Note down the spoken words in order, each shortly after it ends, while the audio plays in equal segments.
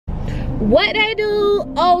What I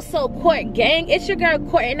do? Oh, so Court gang, it's your girl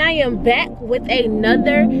Court, and I am back with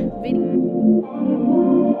another video.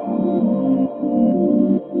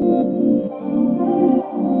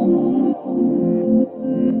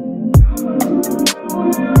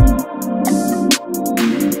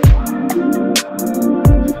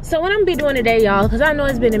 So what I'm gonna be doing today, y'all, because I know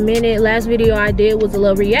it's been a minute. Last video I did was a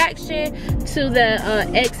little reaction to the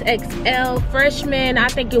XXL freshman. I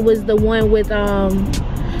think it was the one with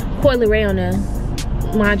Coily Ray on there.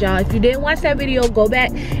 Mind y'all, if you didn't watch that video, go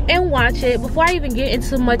back and watch it. Before I even get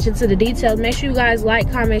into the details, make sure you guys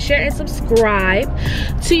like, comment, share, and subscribe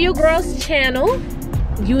to your girl's channel.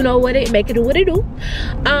 You know what it, make it do what it do.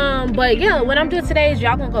 But yeah, what I'm doing today is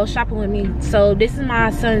y'all gonna go shopping with me. So this is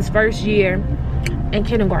my son's first year in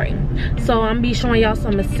kindergarten, so I'm gonna be showing y'all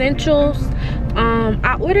some essentials.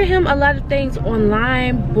 I ordered him a lot of things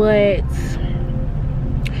online, but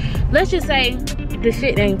let's just say the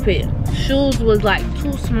shit ain't fit. Shoes was like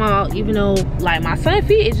too small, even though like my son's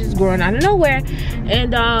feet is just growing out of nowhere,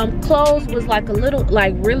 and clothes was like a little,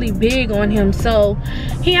 like really big on him, so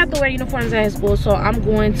he have to wear uniforms at his school. So I'm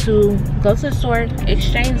going to go to the store,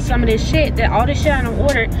 exchange some of this shit, that all this shit I done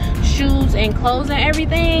ordered, shoes and clothes and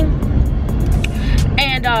everything.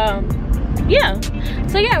 And yeah,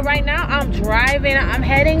 so yeah, right now I'm driving, I'm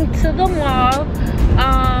heading to the mall.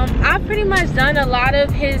 I've pretty much done a lot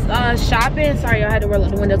of his shopping. Sorry, I had to roll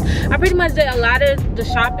up the windows. I pretty much did a lot of the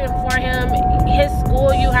shopping for him. His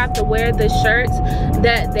school, you have to wear the shirts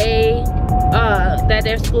that that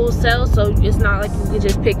their school sells, so it's not like you can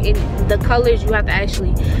just pick any the colors. You have to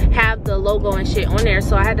actually have the logo and shit on there,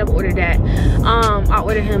 so I had to order that. I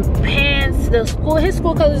ordered him pants. His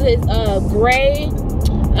school colors is gray,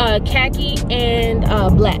 khaki, and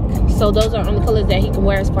black. So those are only colors that he can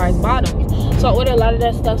wear as far as bottoms. So I ordered a lot of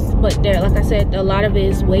that stuff, but there, like I said, a lot of it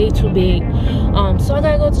is way too big. So I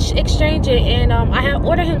gotta go to exchange it, and I have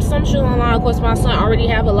ordered him some shoes online. Of course, my son already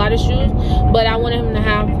have a lot of shoes, but I wanted him to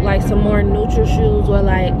have like some more neutral shoes, or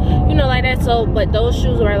like, you know, like that. So, but those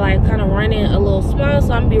shoes were like kind of running a little small,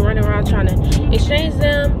 so I'm gonna be running around trying to exchange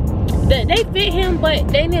them. They fit him, but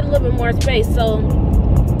they need a little bit more space. So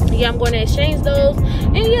yeah, I'm going to exchange those,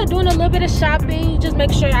 and yeah, doing a little bit of shopping, just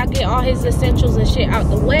make sure I get all his essentials and shit out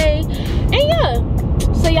the way. And yeah,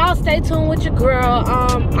 so y'all stay tuned with your girl.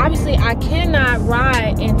 Obviously I cannot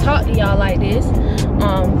ride and talk to y'all like this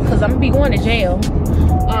because I'm gonna be going to jail.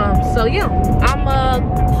 So yeah, I'm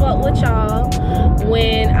fuck with y'all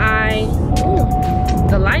when I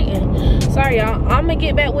the lighting, sorry y'all. I'm gonna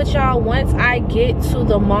get back with y'all once I get to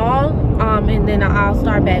the mall, and then I'll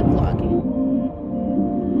start back vlogging.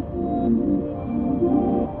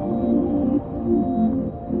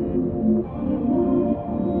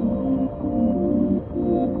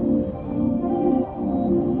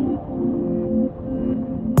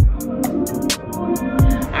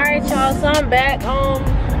 Y'all, so I'm back.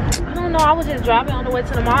 I don't know, I was just driving on the way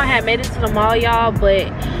to the mall. I had made it to the mall, y'all, but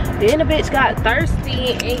then the bitch got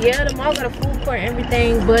thirsty, and yeah, the mall got a food court and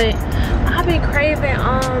everything, but I've been craving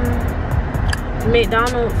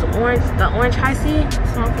McDonald's the orange high C,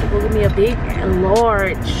 so I'm gonna go get me a big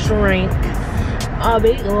large drink.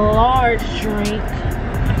 Okay,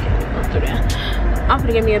 go through that. I'm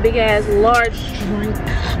gonna get me a big ass large drink.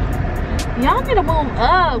 Y'all need to move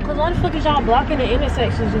up, because why the fuck is y'all blocking the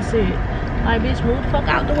intersections and shit? Like, bitch, move the fuck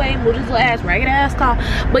out the way. Move this little ass, ragged ass car.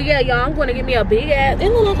 But yeah, y'all, I'm going to get me a big ass. It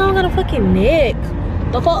look like I don't got a fucking neck.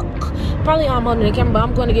 The fuck? Probably I'm on the camera, but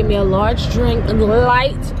I'm going to get me a large drink,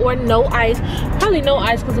 light or no ice. Probably no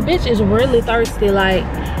ice, because the bitch is really thirsty. Like,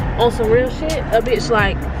 on some real shit, a bitch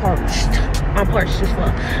like parched. I'm parched as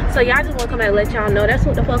fuck. So y'all just want to come back and let y'all know that's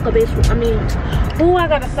what the fuck a bitch, I mean, who I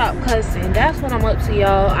gotta stop cussing. That's what I'm up to,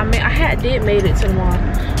 y'all. I mean, I did made it to the mall.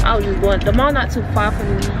 I was just going, the mall not too far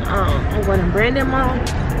from me. I'm going to Brandon Mall,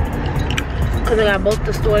 because I got both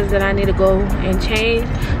the stores that I need to go and change.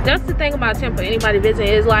 That's the thing about Tampa, anybody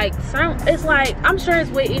visiting, is like, it's like, I'm sure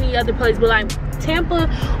it's with any other place, but like Tampa,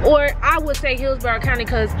 or I would say Hillsborough County,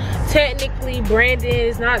 because technically Brandon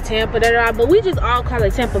is not Tampa, but we just all call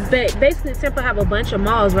it Tampa. But basically Tampa have a bunch of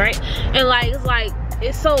malls, right? And like,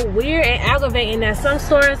 it's so weird and aggravating that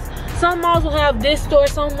some malls will have this store,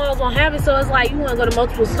 some malls won't have it. So it's like, you want to go to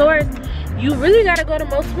multiple stores, you really got to go to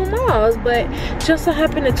multiple malls. But just so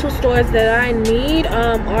happen the two stores that I need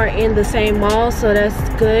are in the same mall, so that's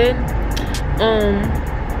good.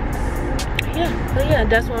 Yeah, but yeah,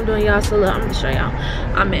 that's what I'm doing, y'all. So look, I'm gonna show y'all.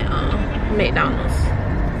 I'm at McDonald's.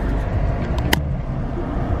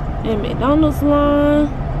 In McDonald's line,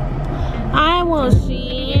 I want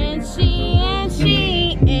she,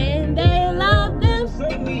 and they love them.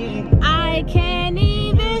 I can't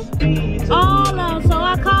even all of, so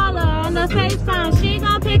I call her on the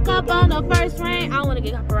want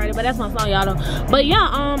to get copyrighted, but that's my song, y'all though. But yeah,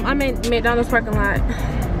 I'm in McDonald's parking lot,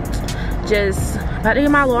 just about to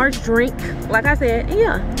get my large drink, like I said. And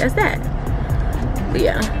yeah, that's that. But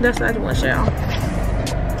yeah, that's what I just want to show y'all.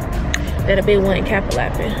 That a big one in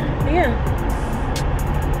Capalappin. But yeah.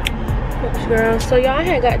 Girl, so y'all, I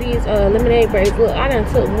had got these lemonade braids. Look, I done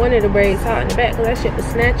took one of the braids out in the back because that shit was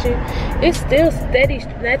snatching. It's still steady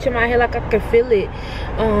snatching my hair, like I can feel it.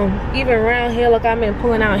 Even around here, like I've been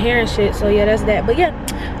pulling out hair and shit. So yeah, that's that. But yeah,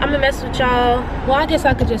 I'm gonna mess with y'all. Well, I guess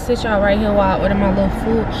I could just sit y'all right here while I order my little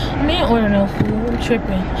food. I ain't order no food, I'm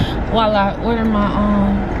tripping. While I order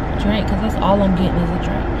my drink, because that's all I'm getting is a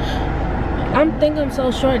drink. I'm thinking I'm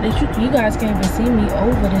so short that you guys can't even see me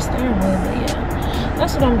over the steering wheel. But yeah,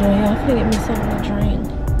 that's what I'm doing, y'all. I'm gonna get me something to drink.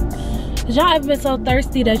 Cause y'all ever been so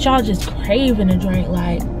thirsty that y'all just craving a drink?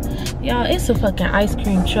 Like, y'all, it's a fucking ice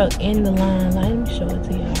cream truck in the line. Like, let me show it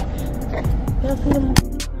to y'all. Y'all see them?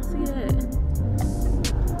 See that?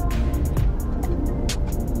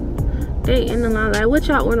 They in the line. Like, what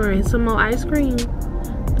y'all ordering? Some more ice cream?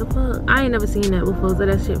 The fuck? I ain't never seen that before, so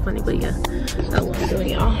that shit funny. But yeah, that's what I'm doing,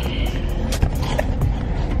 y'all.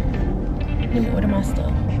 Let me order my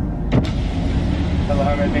stuff. Hello,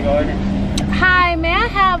 how may I take an order? Hi, may I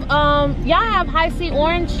have y'all have high C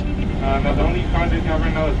orange? No, the only content I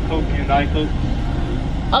right now is Coke and Diet Coke.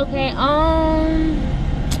 Okay,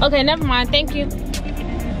 okay, never mind, thank you.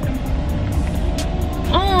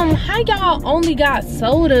 How y'all only got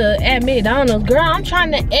soda at McDonald's? Girl, I'm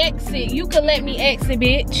trying to exit. You could let me exit,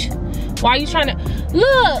 bitch. Why you trying to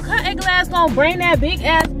look? Her ugly ass gonna bring that big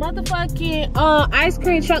ass motherfucking ice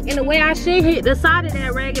cream truck in the way I should hit the side of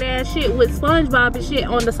that ragged ass shit with SpongeBob and shit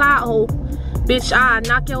on the side hole. Bitch, I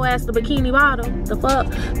knock your ass the bikini bottom. The fuck?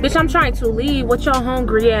 Bitch, I'm trying to leave with your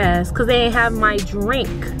hungry ass cause they ain't have my drink.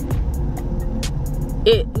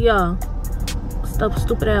 Yeah.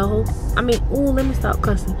 Stupid ass hoe. I mean, ooh, let me stop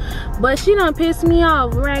cussing. But she done pissed me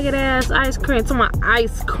off. Ragged ass ice cream to my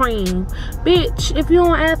ice cream. Bitch, if you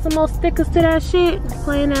don't add some more stickers to that shit,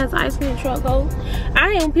 plain ass ice cream truck hoe.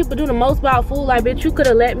 I hate when people do the most about food. Like, bitch, you could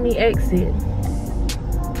have let me exit.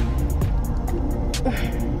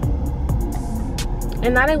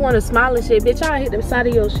 And now they want to smile and shit. Bitch, I hit the side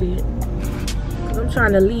of your shit. Cause I'm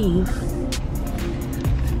trying to leave.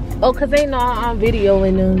 Oh, cause they know I'm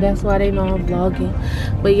videoing them. That's why they know I'm vlogging.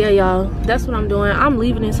 But yeah, y'all, that's what I'm doing. I'm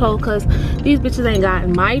leaving this hole cause these bitches ain't got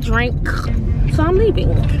my drink. So I'm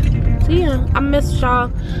leaving. So yeah, I miss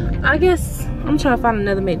y'all. I guess I'm trying to find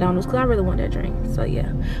another McDonald's cause I really want that drink. So yeah,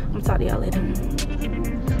 I'm talking to y'all later.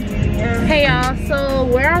 Hey y'all, so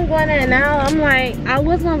where I'm going at now, I'm like, I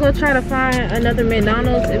was gonna go try to find another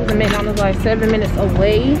McDonald's. It was a McDonald's like 7 minutes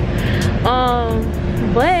away.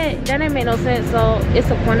 But that ain't make no sense, so it's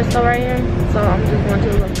a corner store right here, so I'm just going to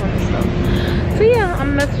the little corner store. So yeah, I'm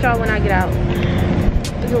gonna message y'all when I get out.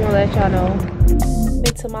 Just wanna let y'all know.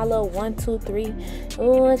 Into my little 1, 2, 3.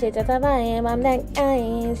 Ooh, she just a vibe, I'm that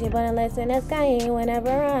guy. She wanna listen to Sky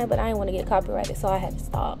whenever but I didn't want to get copyrighted, so I had to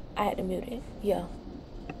stop. I had to mute it. Yeah.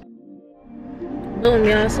 Boom,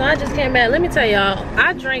 y'all. So I just came back. Let me tell y'all,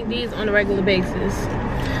 I drink these on a regular basis.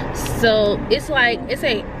 So it's like, it's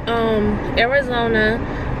a Arizona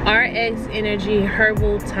RX Energy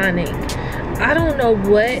Herbal Tonic. I don't know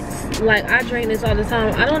what, like, I drink this all the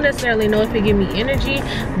time. I don't necessarily know if it give me energy,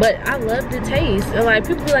 but I love the taste. And like,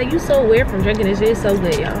 people be like, you so weird from drinking this shit. It's so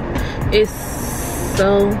good, y'all. It's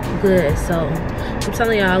so good. So I'm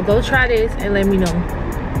telling y'all, go try this and let me know.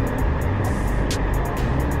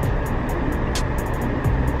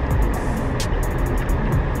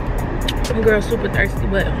 My girl's super thirsty,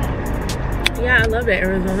 but yeah, I love that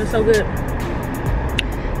Arizona. It's so good.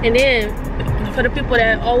 And then for the people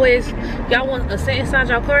that always, y'all want a scent inside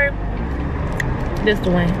y'all car, this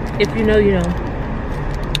the one. If you know, you know.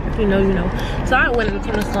 If you know, you know. So I went to the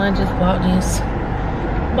corner store and just bought this.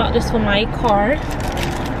 Bought this for my car.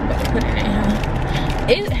 Put it in here.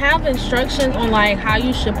 It have instructions on like how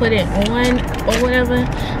you should put it on or whatever,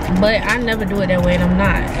 but I never do it that way, and I'm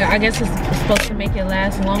not. I guess it's supposed to make it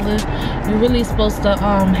last longer. You're really supposed to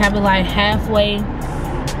have it like halfway.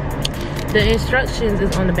 The instructions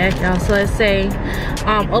is on the back, y'all. So it say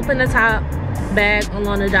open the top bag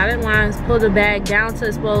along the dotted lines, pull the bag down to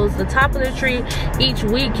expose the top of the tree. Each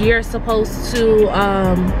week you're supposed to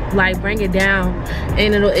like bring it down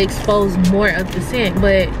and it'll expose more of the scent.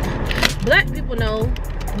 But black people know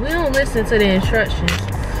we don't listen to the instructions,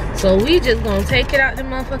 so we just gonna take it out the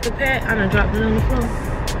motherfucking pack. I done dropped it on the floor.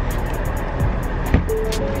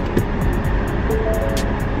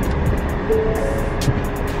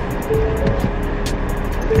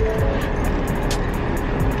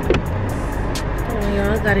 Oh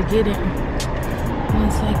y'all, I gotta get it.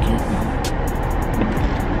 1 second.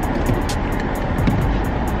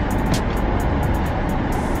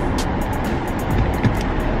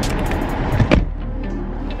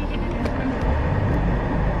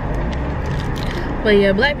 But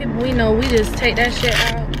yeah, black people, we know we just take that shit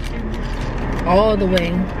out all the way.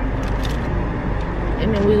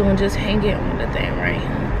 And then we gonna just hang it on the thing right here.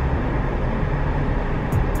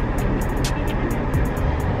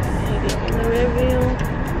 Hang it on the review.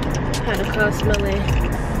 How the car smelling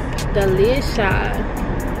delicious.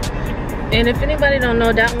 And if anybody don't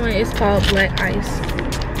know, that one is called Black Ice.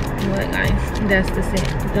 Black Ice. That's the scent.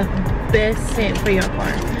 The best scent for your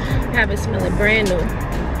car. Have it smelling brand new.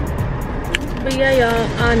 But yeah,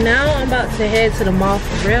 y'all, now I'm about to head to the mall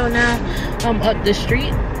for real now. I'm up the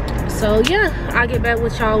street. So yeah, I'll get back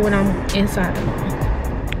with y'all when I'm inside the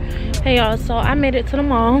mall. Hey y'all, so I made it to the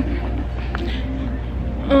mall.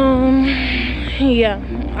 Yeah,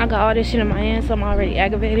 I got all this shit in my hand, so I'm already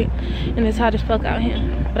aggravated. And it's hot as fuck out here.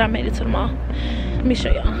 But I made it to the mall. Let me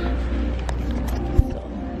show y'all.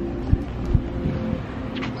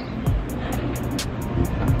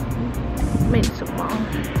 Made it to the mall.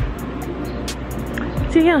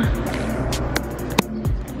 So yeah,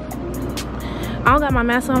 I don't got my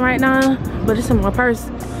mask on right now, but it's in my purse.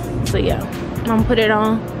 So yeah, I'm gonna put it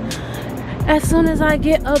on as soon as I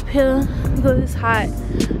get up here because it's hot.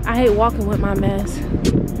 I hate walking with my mask.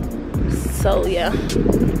 So yeah,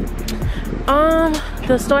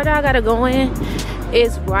 the store that I gotta go in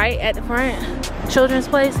is right at the front, Children's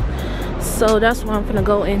Place. So that's what I'm gonna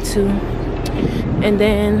go into, and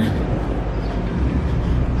then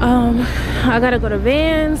I gotta go to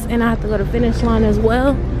Vans and I have to go to Finish Line as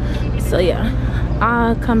well. So yeah,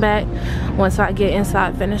 I'll come back once I get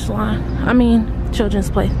inside Finish Line. I mean, Children's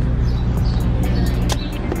Place.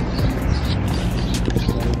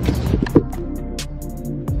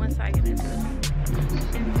 Once I get into it.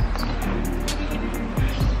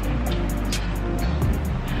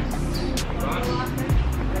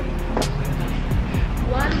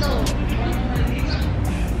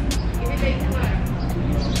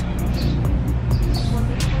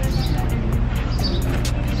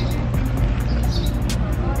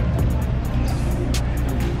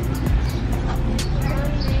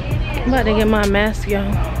 I'm about to get my mask,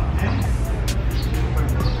 y'all.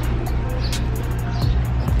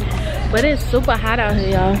 But it's super hot out here,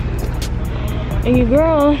 y'all. And your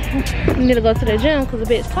girl need to go to the gym because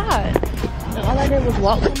the bitch tired. And all I did was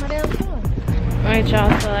walk on my damn car. Alright,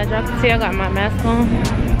 y'all. So as y'all can see, I got my mask on.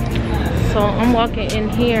 So I'm walking in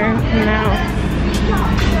here now.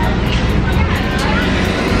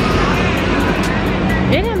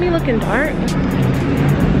 It got me looking dark.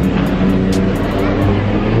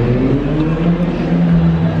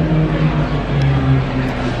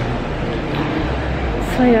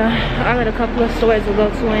 So yeah, I got a couple of stores to go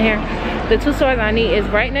to in here. The two stores I need is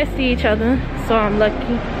right next to each other, so I'm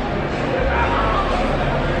lucky.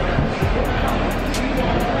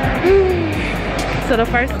 So the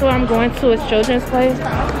first store I'm going to is Children's Place.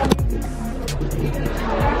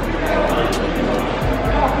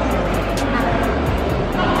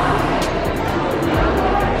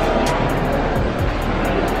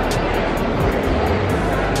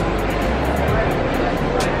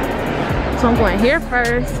 So I'm going here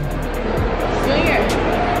first.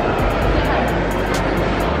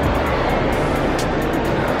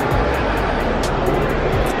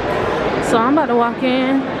 So I'm about to walk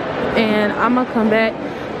in and I'm gonna come back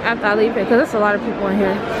after I leave here because there's a lot of people in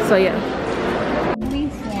here. So yeah.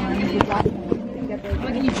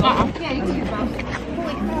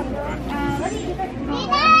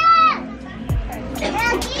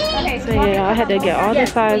 So yeah, I had to get all the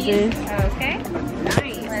sizes. Okay.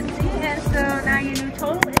 Nice. Let's see. And so now your new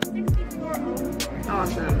total is 64.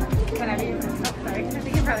 Awesome. Whatever you oh, sorry. I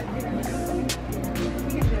think you probably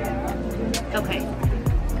okay.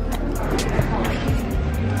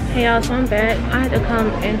 Hey y'all, so I'm back. I had to come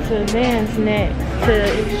into Vans next to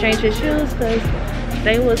exchange his shoes because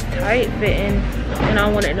they was tight fitting and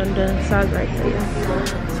I wanted them to size right for you.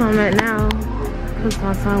 So I'm at now because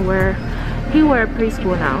my son he wear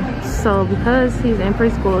preschool now. So because he's in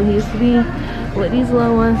preschool, he used to be with these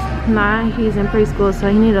little ones. Now he's in preschool, so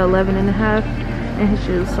he needed 11 and a half in his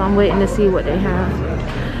shoes. So I'm waiting to see what they have.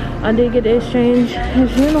 I did get to exchange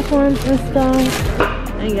his uniforms and stuff.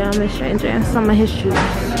 And yeah, I'm exchanging some of his shoes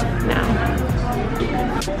now.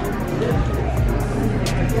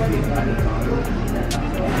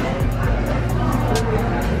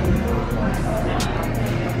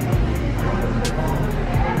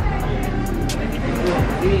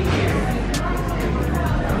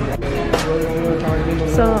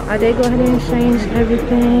 So I did go ahead and exchange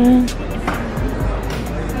everything.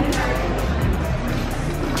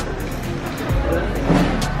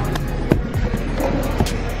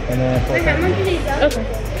 Okay,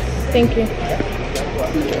 thank you.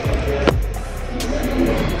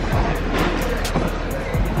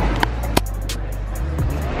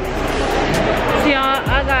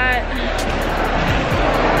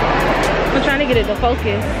 get it to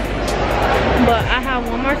focus. But I have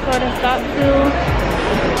one more store to stop to,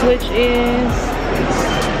 which is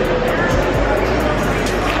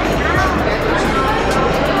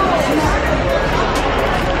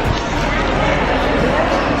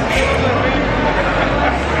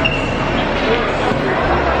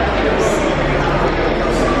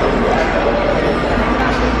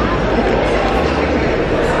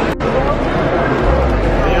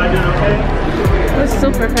it's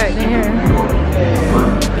super packed in here.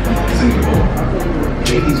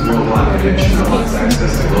 JP's Global Application unlocks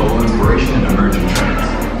access to global inspiration and emerging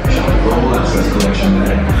trends. Shop the Global Access Collection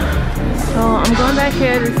today. So I'm going back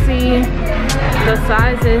here to see the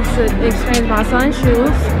sizes to exchange my son's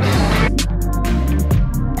shoes.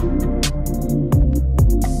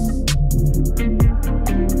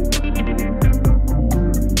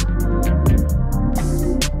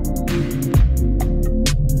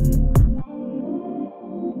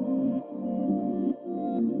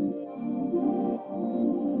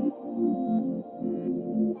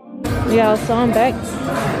 Yeah, so I'm back.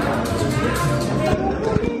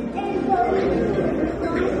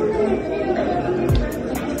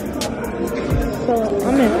 So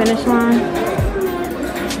I'm in finish line.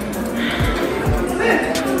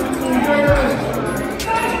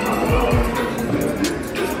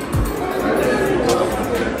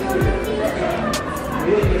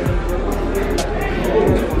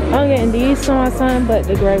 I'm getting these for my son, but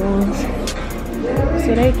the gray ones.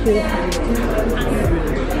 So they cute.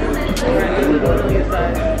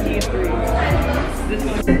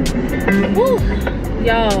 Woo,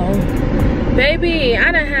 y'all, baby,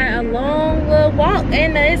 I done had a long little walk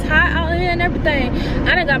and it's hot out here and everything.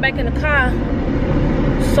 I done got back in the car,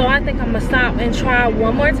 so I think I'm gonna stop and try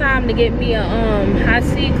one more time to get me a hot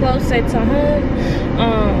seat closer to home.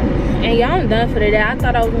 And y'all, I'm done for the day. I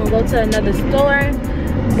thought I was gonna go to another store,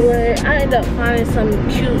 but I ended up finding some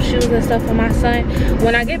cute shoes and stuff for my son.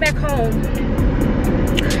 When I get back home,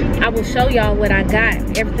 I will show y'all what I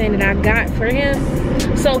got, everything that I got for him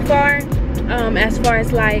so far. As far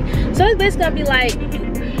as like, so it's basically gonna be like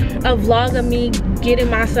a vlog of me getting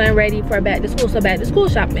my son ready for back to school, so back to school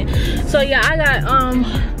shopping. So yeah, I got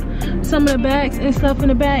some of the bags and stuff in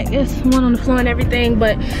the back. It's one on the floor and everything,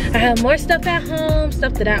 but I have more stuff at home,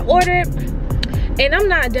 stuff that I ordered. And I'm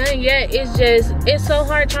not done yet. It's just, it's so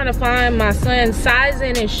hard trying to find my son's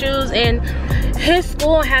sizing and shoes, and his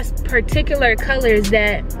school has particular colors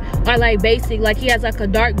that are like basic. Like he has like a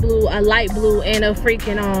dark blue, a light blue, and a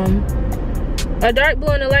freaking a dark blue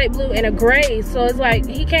and a light blue and a gray. So it's like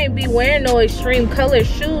he can't be wearing no extreme color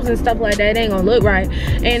shoes and stuff like that. It ain't gonna look right.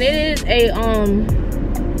 And it is a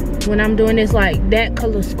when I'm doing this like that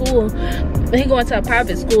color school, he going to a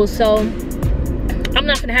private school, so I'm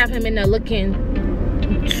not gonna have him in there looking,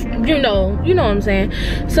 you know what I'm saying.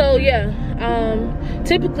 So yeah,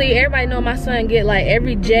 typically everybody know my son get like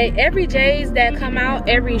every J's that come out,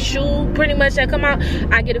 every shoe pretty much that come out,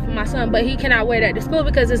 I get it for my son. But he cannot wear that to school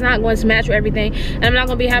because it's not going to match with everything, and I'm not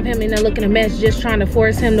gonna be having him in there looking a mess just trying to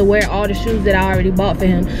force him to wear all the shoes that I already bought for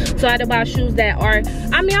him. So I had to buy shoes that are,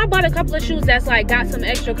 I mean, I bought a couple of shoes that's like got some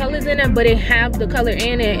extra colors in them, but it have the color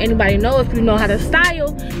in it. Anybody know, if you know how to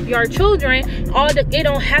style your children, it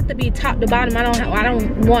don't have to be top to bottom. I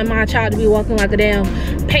don't want my child to be walking like a damn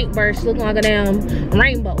paintbrush, looking like a damn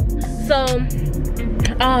rainbow. So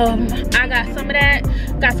I got some of that,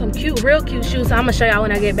 got some cute, real cute shoes. So I'm gonna show y'all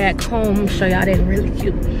when I get back home, show y'all they're really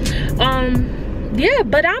cute. Yeah,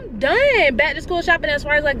 but I'm done back to school shopping as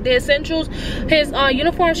far as like the essentials. His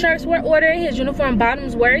uniform shirts were ordered, his uniform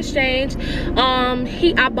bottoms were exchanged. I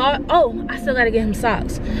still gotta get him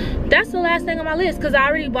socks. That's the last thing on my list, because I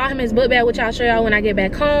already bought him his book bag, which I'll show y'all when I get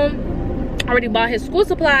back home. I already bought his school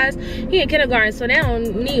supplies. He in kindergarten, so they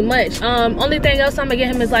don't need much. Only thing else I'm gonna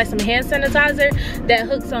get him is like some hand sanitizer that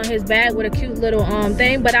hooks on his bag with a cute little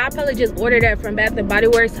thing. But I'll probably just order that from Bath & Body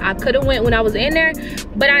Works. I could have went when I was in there,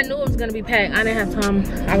 but I knew it was gonna be packed. I didn't have time.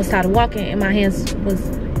 I was tired of walking and my hands was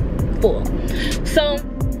full. So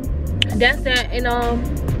that's that. And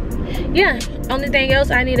yeah, only thing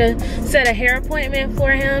else, I need to set a hair appointment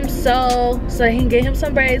for him so he can get him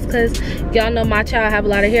some braids, because y'all know my child have a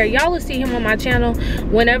lot of hair. Y'all will see him on my channel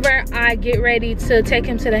whenever I get ready to take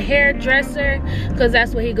him to the hairdresser, because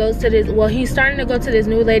that's what he goes to. This, well, he's starting to go to this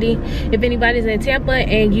new lady. If anybody's in Tampa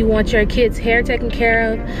and you want your kid's hair taken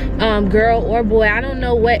care of, girl or boy, I don't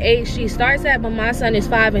know what age she starts at, but my son is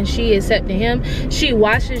 5 and she is accepting him. She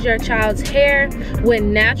washes your child's hair with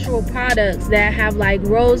natural products that have like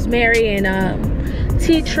rosemary and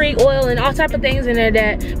tea tree oil and all type of things in there,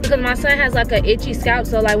 that because my son has like an itchy scalp,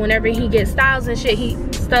 so like whenever he gets styles and shit,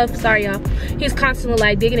 sorry y'all, he's constantly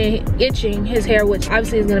like digging and itching his hair, which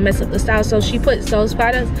obviously is gonna mess up the style. So she puts those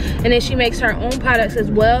products, and then she makes her own products as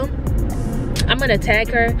well. I'm gonna tag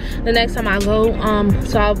her the next time I go,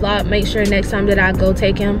 so I'll vlog, make sure next time that I go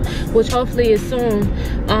take him, which hopefully is soon,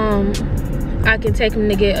 I can take him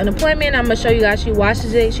to get an appointment. I'm gonna show you guys. She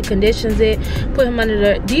washes it, she conditions it, put him under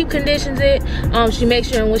the deep conditions it. She makes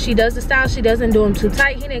sure when she does the style, she doesn't do him too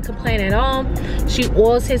tight. He didn't complain at all. She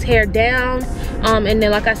oils his hair down, and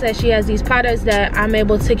then like I said, she has these products that I'm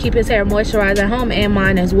able to keep his hair moisturized at home, and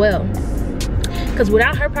mine as well. Because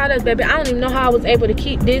without her products, baby, I don't even know how I was able to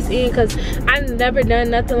keep this in, because I've never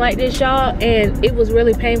done nothing like this, y'all, and it was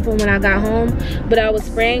really painful when I got home. But I was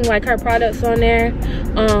spraying like her products on there,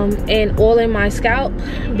 and oiling my scalp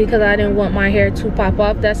because I didn't want my hair to pop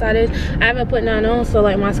off. That's how it is. I haven't put none on, so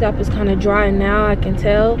like my scalp is kind of dry now, I can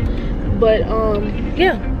tell. But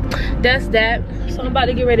yeah, that's that. So I'm about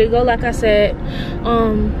to get ready to go. Like I said,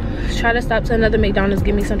 try to stop to another McDonald's,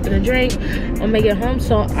 give me something to drink when I get home.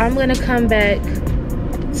 So I'm gonna come back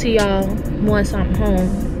to y'all once I'm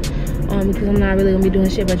home, because I'm not really gonna be doing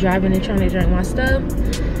shit but driving and trying to drink my stuff.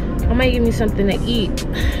 I might give me something to eat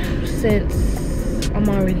since I'm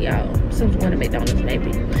already out, since we're going to McDonald's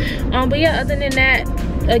maybe. But yeah, other than that,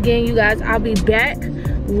 again, you guys, I'll be back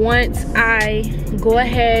once I go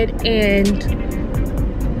ahead and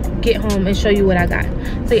get home and show you what I got.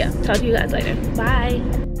 So yeah, talk to you guys later. Bye.